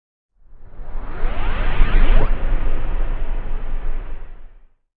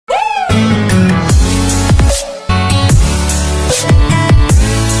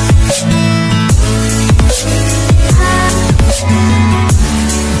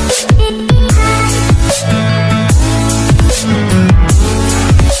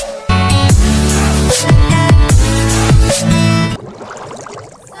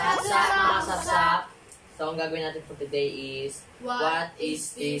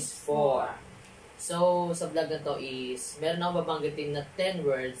is 4. So, sa vlog na to is, meron akong babanggitin na 10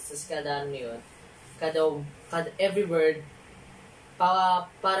 words. Tapos kada ano yun, every word,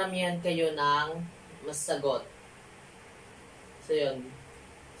 paramihan kayo ng masagot. So, yun.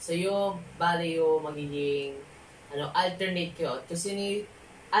 So, yung bali yung magiging, alternate kayo. Kasi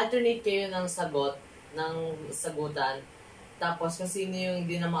alternate kayo ng sagot, ng sagutan. Tapos, kung sino yung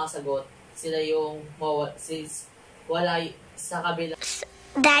hindi na makasagot, sila yung wala sa kabila.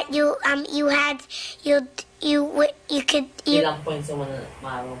 That you could Ilang points yung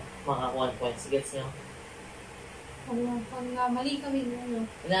makakuha points. Gets nyo? Pag mali kami mo.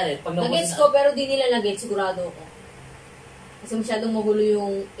 Pag nag-gets ko pero di nila nag-gets, sigurado ko. Kasi masyadong magulo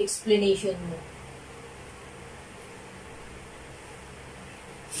yung explanation mo.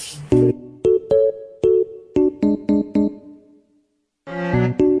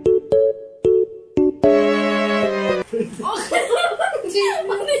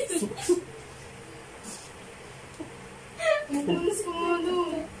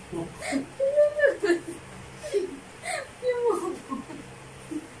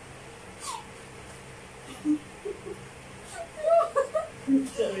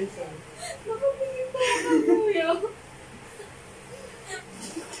 Sorry. Nakapigil pa ako, kuya.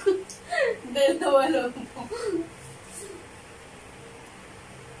 Dalawa lang po.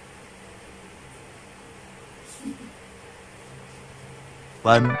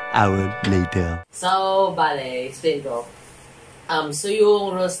 One hour later. So, bale, explain ko. So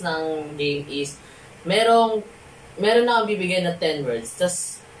yung rules ng game is, meron na bibigyan na 10 words.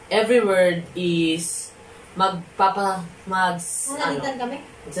 Tas, every word is,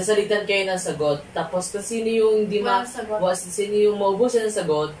 magsasalitan kayo ng sagot. Tapos, kung sino yung sino yung maubusan ng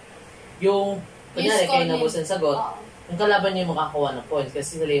sagot, yung, kunyari, kayo naubusan ng sagot, yung kalaban niyo makakuha ng points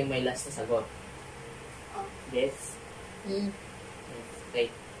kasi sila yung may last na sagot. Yes? Okay.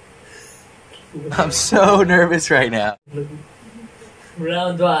 I'm so nervous right now.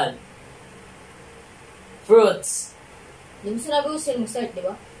 Round 1. Fruits. Hindi mo sinabi ko sila mag-start, di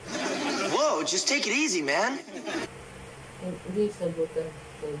ba? Whoa, just take it easy, man. Hindi sagutan.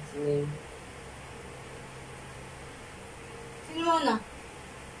 What's the name? Sino mo na?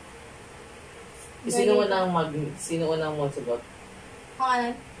 Sino unang magsagot?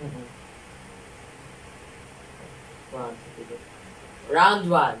 Pangalan? Round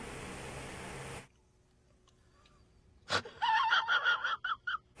 1.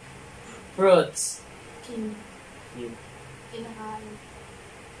 Fruits. Kim. You. Kinakain.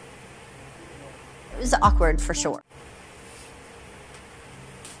 It was awkward for sure.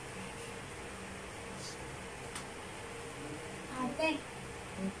 Ate.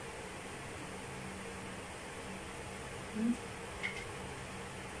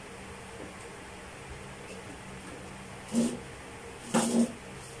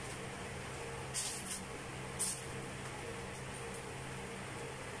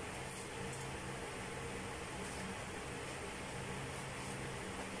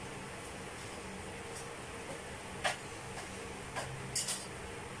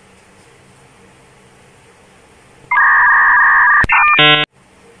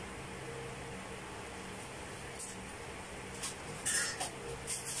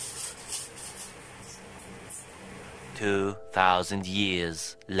 Two 2,000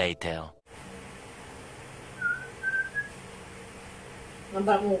 years later.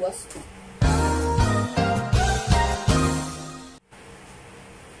 Nampak mo, boss.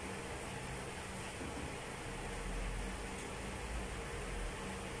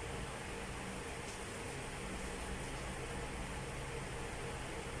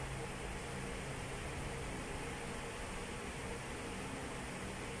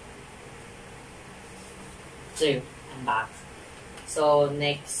 So, I'm back. So,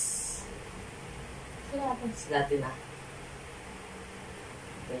 next. Natin na.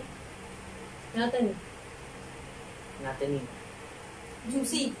 Okay. Natin. Natin.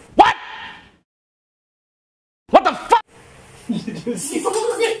 Juicy. What? What the fuck? Juicy.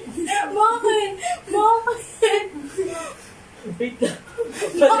 Bakit? Bakit? Wait lang.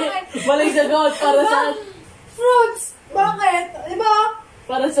 Maling sagot. Para saan? Fruits. Bakit? Diba?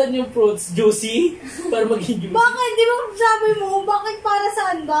 Para saan yung fruits? Juicy? Para maging juicy? Bakit? Di ba sabi mo? Bakit para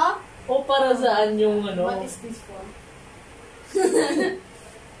saan ba? O para saan yung ano? What is this for?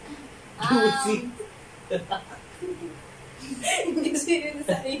 Juicy. Hindi ko sino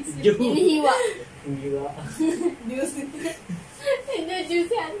sa isip. Juicy. Hinihiwa. Hindi ba? Juicy. Hindi,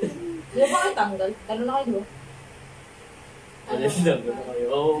 juicy yan. Di ba bakit tanggal? Talo na kayo. Alis lang ko na kayo.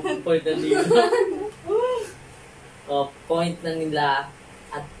 Oh, point na nila. Oh, point na nila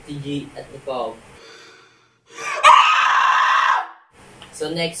at TG at Nicole. So So,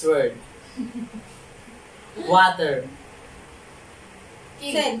 next word. Water.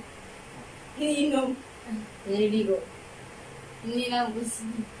 Sen. Iniinom. Nililigo. Ninilabos.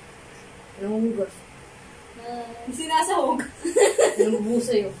 Nangungugas. Sinasahog.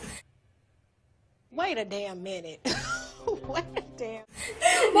 Nangubusa yun. Wait a damn minute. Wait a damn.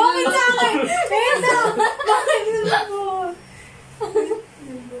 Bakit sa akin? Ito! Bakit mo?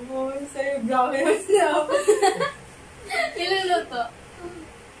 Sa'yo, brownies na. Iluluto.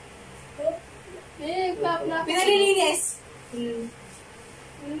 Plap. Pinalilinis.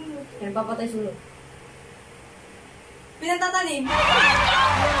 Pinapapatay sulok. Pinatatanim.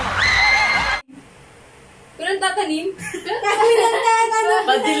 Pinatatanim? Pinatatanim.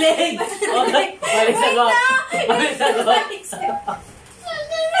 Madilig! Okay, balik sagot. Balik sagot. Balik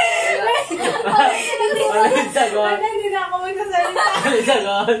sagot. Hindi na ako magsasalita. Balik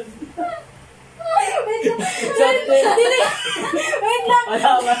sagot. Wait lang.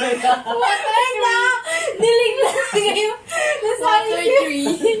 Wala. Wait lang. Dilig lang kayo. Water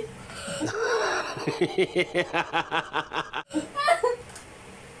tree.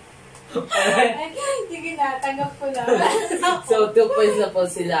 Sige na, tanggap ko na. So, 2 points na po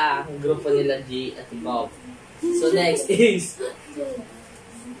sila. Ang grupo nila G at Bob. So, next is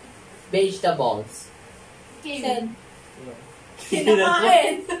vegetables. Sen.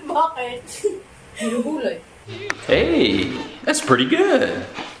 Kinakain. Bakit? Nilugulay. Hey, that's pretty good.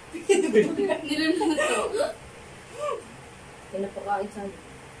 Niluluto. Pinapakain sa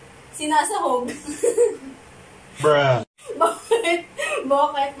Sinasahog. Bruh. Bakit?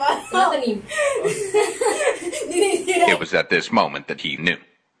 Bakit ba? Pinatanim. Dinisira. It was at this moment that he knew.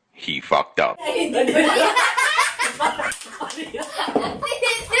 He fucked up.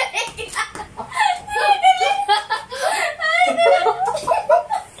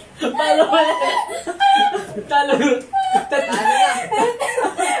 Talo ba na? Talo.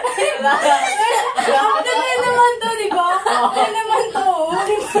 Ano naman to, di ba? Ano naman to?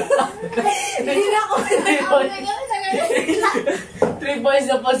 Hindi na ako. 3 points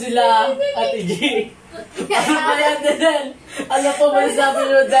na po sila, Ate G. Ano pa yan, Danel? Ano po ba sabi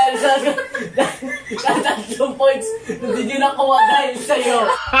nyo dahil sa 3 points hindi nyo nakuha dahil sa'yo?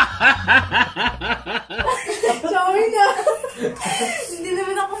 Sorry na. Hindi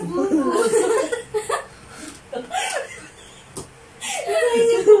naman ako butos.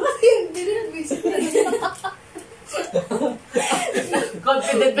 Naisip ko kasi hindi rin nag-visit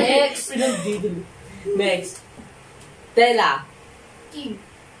Confident ba? Next. Next. Tela. Kim.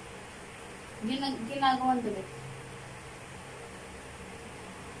 Ginagawan tuloy.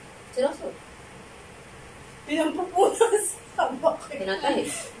 Seryoso. Pinampupunas. Bakit? Pinatay.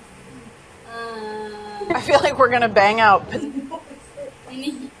 I feel like we're gonna bang out.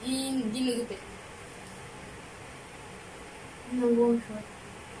 Ginugupit. Ginagawang short.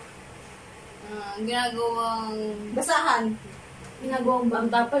 Ginagawang basahan. Ginagawang bang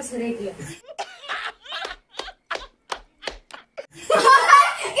dapat sa regla.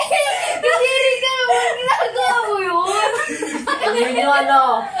 Kadiri ka naman. Ginagawa mo yun. Ano yung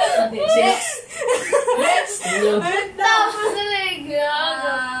ano? Next. Tapos na like,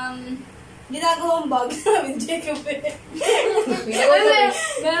 ginagawang bag namin, Jacob eh.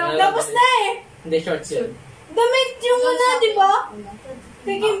 Tapos na eh. Hindi, shorts yun. Damit yung una, di ba?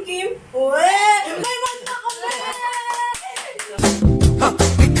 Kay Kim Kim. Uwe! May manta ko na!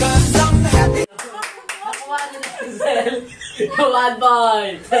 Nakuha nila yung Zel. Yung 1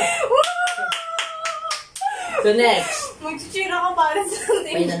 point. So next. Magchichira ka para sa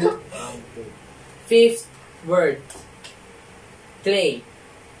May atin. 5th word. Clay.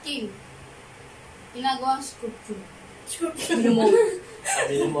 Kim. Ginagawang sculpture. Sabi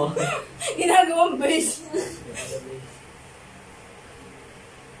mo. Ginagawang base.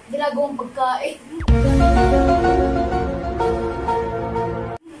 Ginagawang pagkain.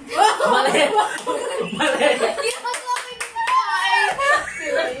 Mali.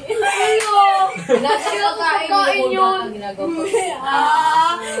 Ginagawang pagkain yun. Ginagawang pagkain.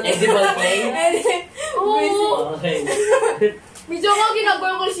 Edible clay? Oo. Okay. Medyo nga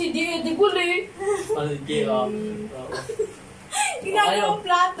ginagawa ko si D. Di ko eh. Sige, Ginagawang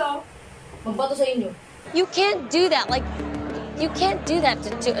plato. Magbato sa inyo. You can't do that. Like, you can't do that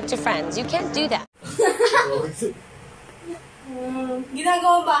to friends. You can't do that.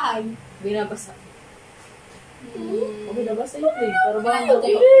 Ginagawang bahay. Binabasa. Binabasa yun eh. Pero baka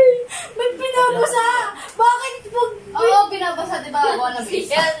tayo. Ba't pinabasa? Bakit pag... Oo, binabasa. Di ba? Ako na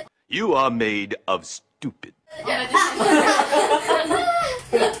base. You are made of stupid.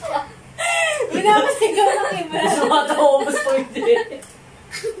 Binabasa ikaw na Kim. Gusto mo ito, ubus po hindi.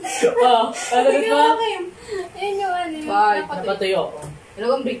 Ano Ikaw na ba? Kim. Ayun yung ano yun. Bye. Napatuyo.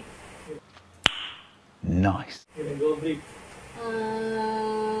 Ginagawang brick. Nice. Ginagawa brick.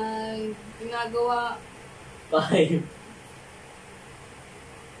 Ginagawa... 5.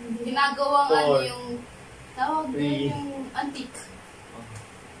 Ginagawang ano Four. yung... Tawag na Three. yung antique.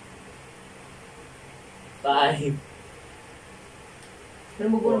 5.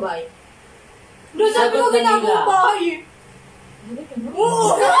 Pero mo ba eh? Doon sabi ko Sagot na ginagawang nila. bahay.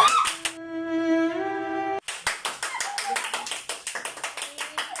 Oo!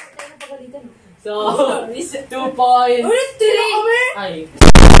 So, 2 points. Ulit, 3 kami! Ay.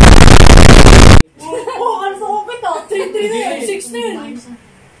 Oo, ano sa ko kita? 3-3 na yan. 6 na yun.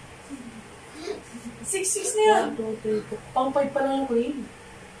 6-6 na yan. Pang 5 pa lang ako eh.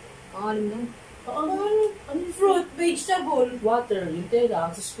 Pangalim lang. Ano fruit, vegetable. Water, yung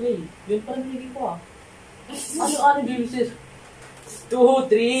tela, sa spray. Yun pa nilagay ko ah. Ano bibisit? 2,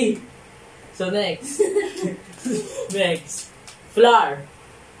 3. So next. Next. Flour.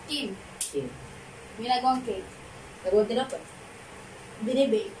 Kim, Kim. ginagawang cake. Nagawang tinapay.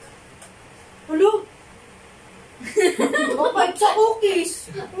 Binibake. Hulo! Kapag sa cookies.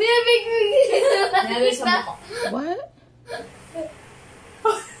 Binibig mo Nilagay sa mukha. What?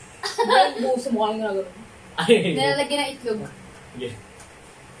 Nilagay mo sa mukha yung ginagawang. Ay. Nilalagyan ng itlog. Yeah.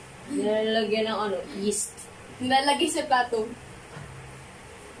 Nilalagyan ng ano, yeast. Nilalagay sa plato.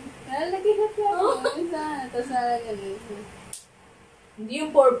 Nilalagay sa plato. Tapos nilalagyan ng Hindi yung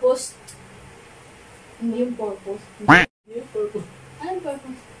purpose. Hindi yung purpose. Anong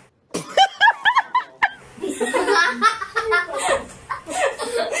purpose?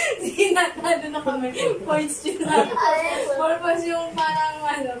 Sinatado na kami. Points yun na. Purpose yung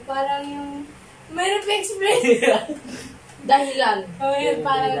parang yung... Mayroon pa explain. Dahilan. Oh, yun,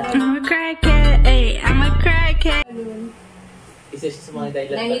 parang... I'm a crackhead, ay, I'm a crackhead. Isa siya sa mga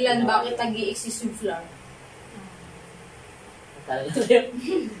dahilan. Dahilan bakit nag-i-exist yung flour.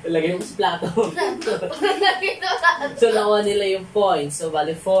 Lagay mo sa plato. So, nakuha nila yung points. So,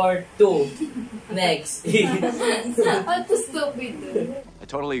 bali 4-2. Next. Ano to stupid? I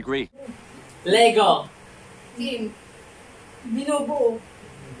totally agree. Lego. Game. Binubuo.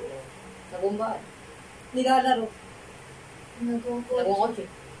 Nagumba. Nilalaro. Nagawang kotse.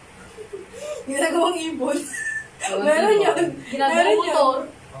 Ginagawang ibon. Meron yun. Ginagawang motor.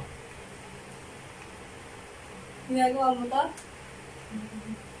 Ginagawa mo to?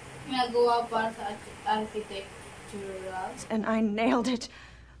 Ginagawa para sa architectural. And I nailed it.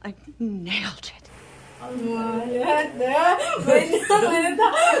 I nailed it. Lahat na. Wait na.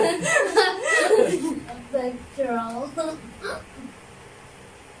 Architectural.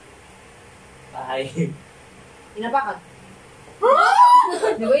 5. Inapakan.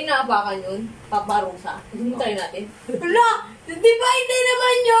 Di ba inaapakan yun? Paparusa. Gusto mo try natin? Wala! Di ba hindi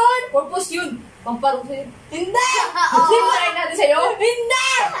naman yun? Purpose yun. Pamparusa yun. Hindi! Gusto mo try natin sa'yo? Hindi!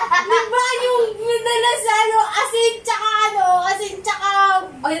 Di ba yung pinala sa asin tsaka...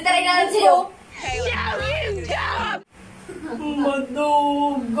 O, try natin sa'yo.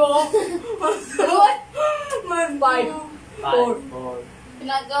 Madugo. What? Madugo. 5.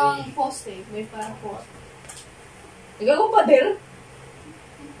 Ginagawang poste. May parang poste. Nagawang pader.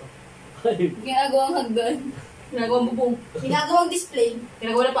 5. Ginagawang hagdan. Ginagawang bubong. Ginagawang display.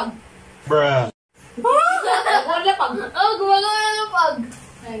 Ginagawang lapag. Bruh. Ginagawang lapag. Oh, gumagawa ng pag.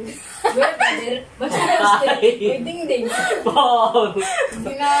 Ginagawang pader. Basta stay. May ding-ding. 4.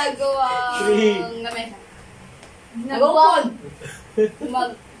 Ginagawang lamesa. Nagawang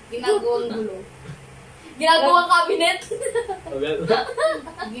Ginagawang gulo. Ginagawang cabinet.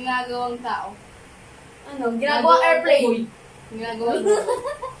 Ginagawang tao. Ano? Ginagawang airplane. Ginagawang robot.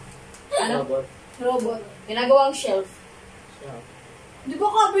 Ano? Robot. Ginagawang shelf. Di ba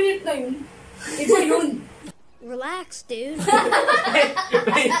cabinet na yun? Iba yun. Relax, dude.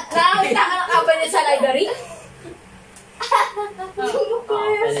 Nakakita ka ng cabinet sa library?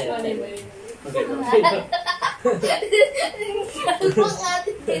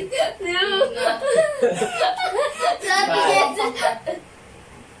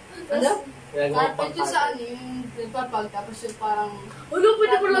 Ano? Carpet yung sa ano, yung nagpapag, tapos yung parang... Ulo,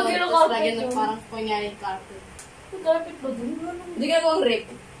 pwede mo lang yung tapos carpet lagyan ng yun. parang kunyari carpet. Carpet ba dun? Hindi ginagawang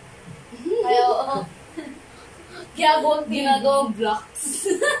rep. Ay, oo. Ginagawang blocks.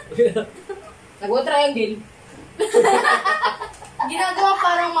 Nagawang triangle. Ginagawa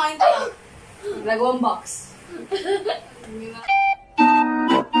parang Minecraft. Nagawang box.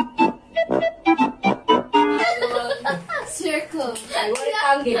 Circle. Nagawang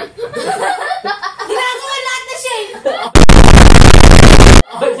rectangle. Ginagawa lahat na shape.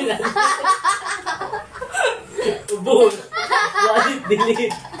 Ubus. Walit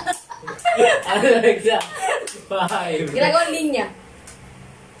delete. Ano na nagsa? 5. Ginagawang linya.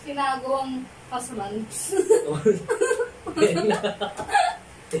 Ginagawang kasman.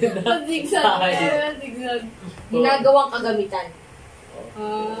 Patigsan. Patigsan. Ginagawang kagamitan.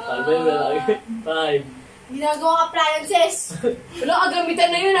 Five. Ginagawang appliances. Wala,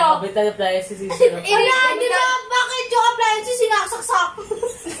 kagamitan na yun, oh. Kapitan appliances is Wala, di ba? Bakit yung appliances sinasaksak?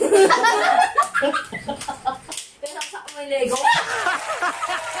 Sinaksak mo yung Lego.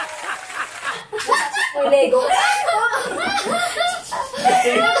 Sinaksak mo yung Lego.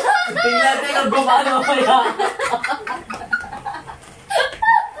 Tingnan ang gumano kaya.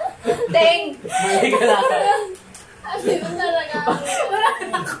 Teng! Mali ka na. Ano talaga?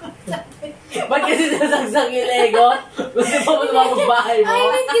 Ba't kasi nasaksak yung Lego? Gusto pa mo naman magbahay mo? I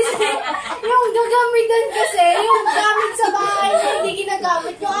mean kasi, yung gagamitan kasi, yung gamit sa bahay na hindi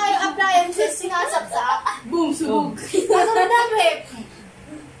ginagamit, yung appliances sinasaksak, boom, subog. Ano na namin?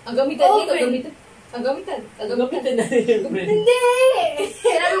 Ang gamitan Oven. dito, gamitan. Ang gamitan. Ang gamitan. Kapitan na rin yung friend. Hindi!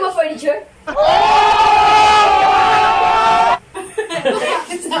 Sinabi mo furniture?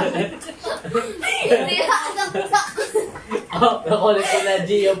 Hindi nakasaksak. Nakulit ko na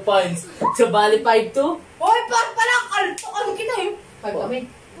G yung points. So, bali 5-2? Hoy, parang kalto kami kinayo. Pag kami.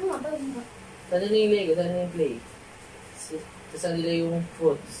 Saan na yung Lego? Saan na yung play? Saan nila yung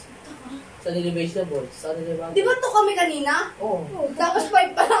fruits? Saan nila vegetables? Saan nila yung Di ba to kami kanina? Oo. Tapos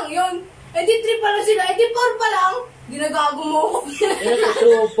 5 pa lang yun. Eh di 3 pa lang sila. Eh di 4 pa lang. Ginagago mo ko.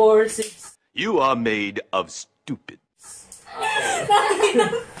 2, 4, 6. You are made of stupid.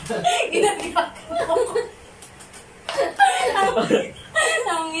 Ginagago mo ko.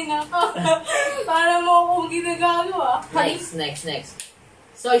 Ang ina ko. Para mo akong ginagago ah. Next.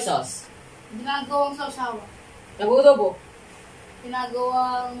 Soy sauce. Ginagawang sausawa. Nabudobo.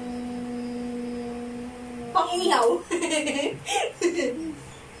 Ginagawang... pang-ihaw. 5,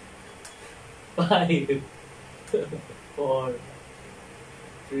 4,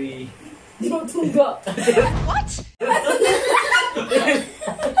 3. Di mo tungga.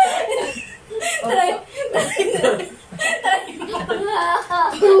 Try.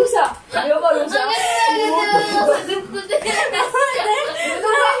 Parusa. Di ba parusa?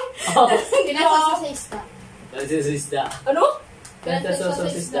 Ginasasasista. Sisda. Ano? Kanta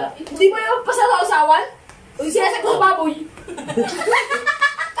sisda. Di ba yung pasasawsawan? O yung sinasak ko baboy?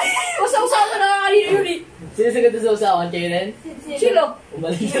 Pasawsawan na kanina yun eh. Sino sagot sa usawan? Kayo rin? Sino?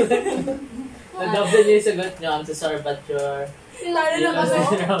 Umalik ka lang. Nag-double niyo yung sagot niyo. I'm so sorry but you're... Lalo na kasi.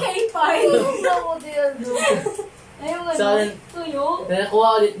 K5. Ayun nga. So, Tuyo.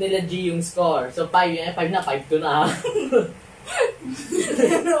 nakuha ulit nila G yung score. So, 5 yun. 5 na. 5-2 na.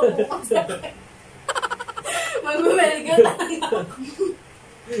 Mag-welga talaga ako.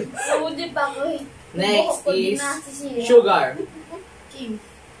 Saudi pa ako eh. Next is sugar. Kim.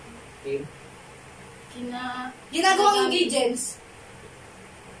 Kim. Ginagawang ingredients.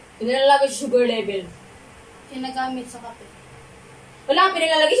 Pinalalagay sa sugar level. Kinagamit sa kape. Wala,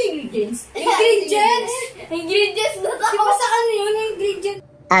 pinalalagay sa ingredients. Ingredients! Ingredients na tao. Di ba sa ano yun? Ingredients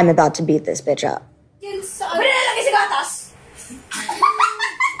I'm about to beat this bitch up. sa ano? Pinalalagay sa gatas!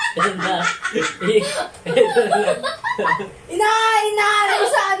 Inaano ko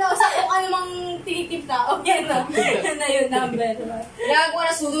sa ano, sa kung ano mang tinitip na. O yan na. Yan na yun, number.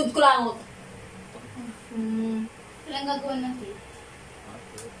 Nagagawa na sunod ko lang ako. Walang gagawa natin.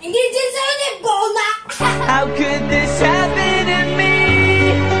 Ingredients na yun eh, bonak! How could this happen to me?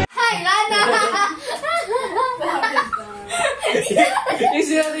 Hi, Lana! Yung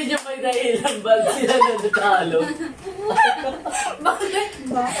sinabi niyo may dahilan ba sila natatalo? Bakit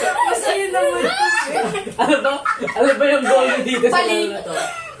ba? Masaya naman ito eh. Ano ba yung goal dito sa Balik. ano na to?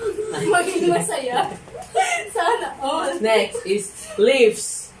 Maging masaya. Sana all. Next is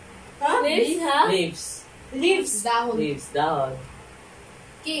leaves. Ha? Leaves, ha? Leaves. Leaves. Dahon. Leaves, dahon.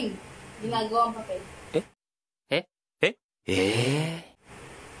 Kim, ginagawang papel.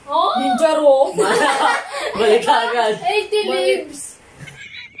 Oh? Ninja ro. Balik ka agad. 80 leaves.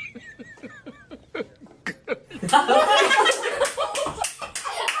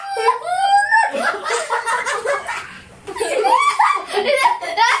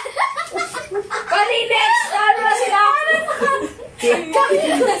 Pari next! Ano na sila?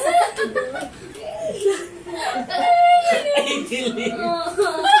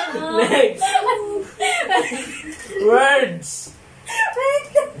 Next. Words.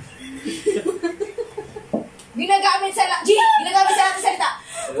 Ginagamit sa lahat. G! Ginagamit sa lahat ng salita.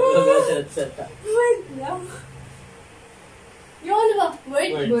 Salta. Wait lang. Yung ano ba?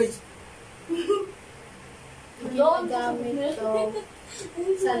 Word? Words. Yung gamit to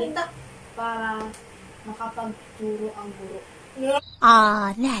salita para makapagturo ang guro.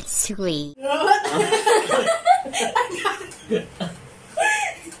 Aw, that's sweet.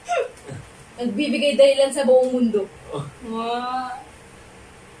 Nagbibigay dahilan sa buong mundo.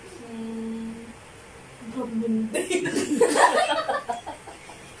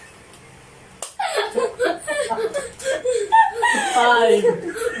 Five.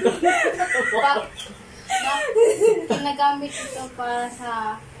 Ginagamit ito para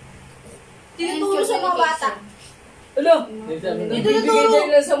sa... Tinuturo sa mga bata. Ano? Nagbibigay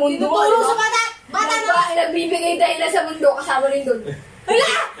dahilan sa mundo. Tinuturo sa bata. Bata na. Nagbibigay dahilan sa mundo. Kasama rin doon.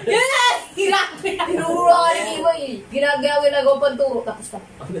 Hala! Yun na! Grabe! Tinuro ka ng iba eh. Ginagawa panturo. Tapos na.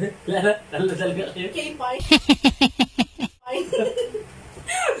 Talaga kayo. K-Pie.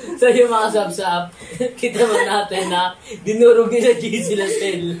 So yung mga sab-sab, kita mo natin na dinurog nila GC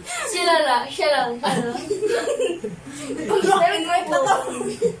Lasel. Siya lang. Pag-rock na to.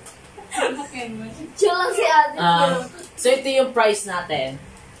 Siya lang si ate. So ito yung price natin.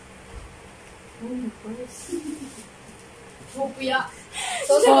 Hopya.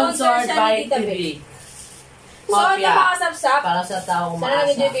 So, Sponsored by Tita TV. Beck. So, ano mga sapsap? Para sa taong Sana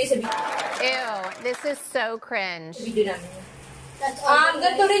nag-enjoy maasa. kayo sa Ew, this is so cringe. video namin.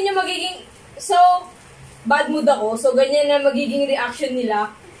 Ganito rin yung magiging... So, bad mood ako. So, ganyan na magiging reaction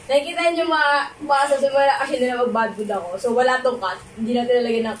nila. Nakikita nyo maasa sa mga reaction nila mag bad mood ako. So, wala tong cut. Hindi natin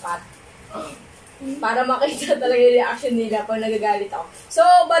nalagyan ng cut. Para makita talaga yung reaction nila pag nagagalit ako. So,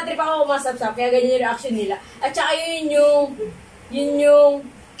 bad trip ako kumasapsap. Kaya ganyan yung reaction nila. At saka yun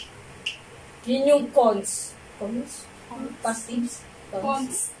yung cons. Cons? Positives?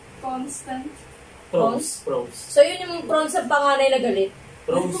 Constant. Pros. So, yun yung pros sa panganay na galit.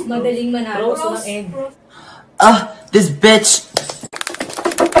 Pros. Madaling manalo. Pros ng end. This bitch.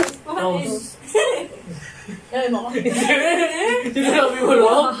 Pros. Dami mo ko. Sinabi mo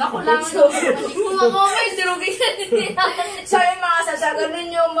lang? Ako lang. Mga comments, dirugin na din. So, yung mga sasaganun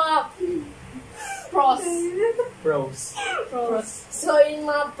yung mga Pros. Pros. So, yung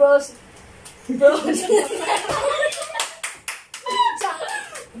mga pros.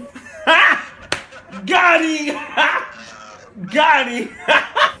 Got him! Got him!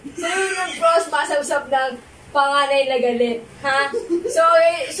 So, yun yung pros, masabsab ng panganay na galit. Ha?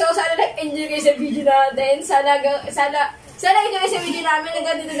 So sana nag-enjoy kayo sa video natin. Sana enjoy kayo sa video namin.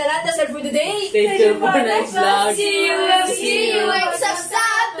 Hanggang dito na lang. That's all for today. Stay tuned for next vlog. See you.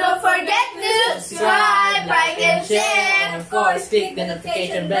 Subscribe. Don't forget to subscribe, like, and share. Of course, click the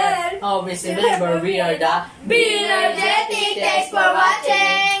notification bell. Always remember, we are the Be energetic. Thanks for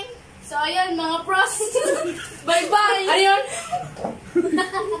watching. So, ayun, mga pros. Bye-bye.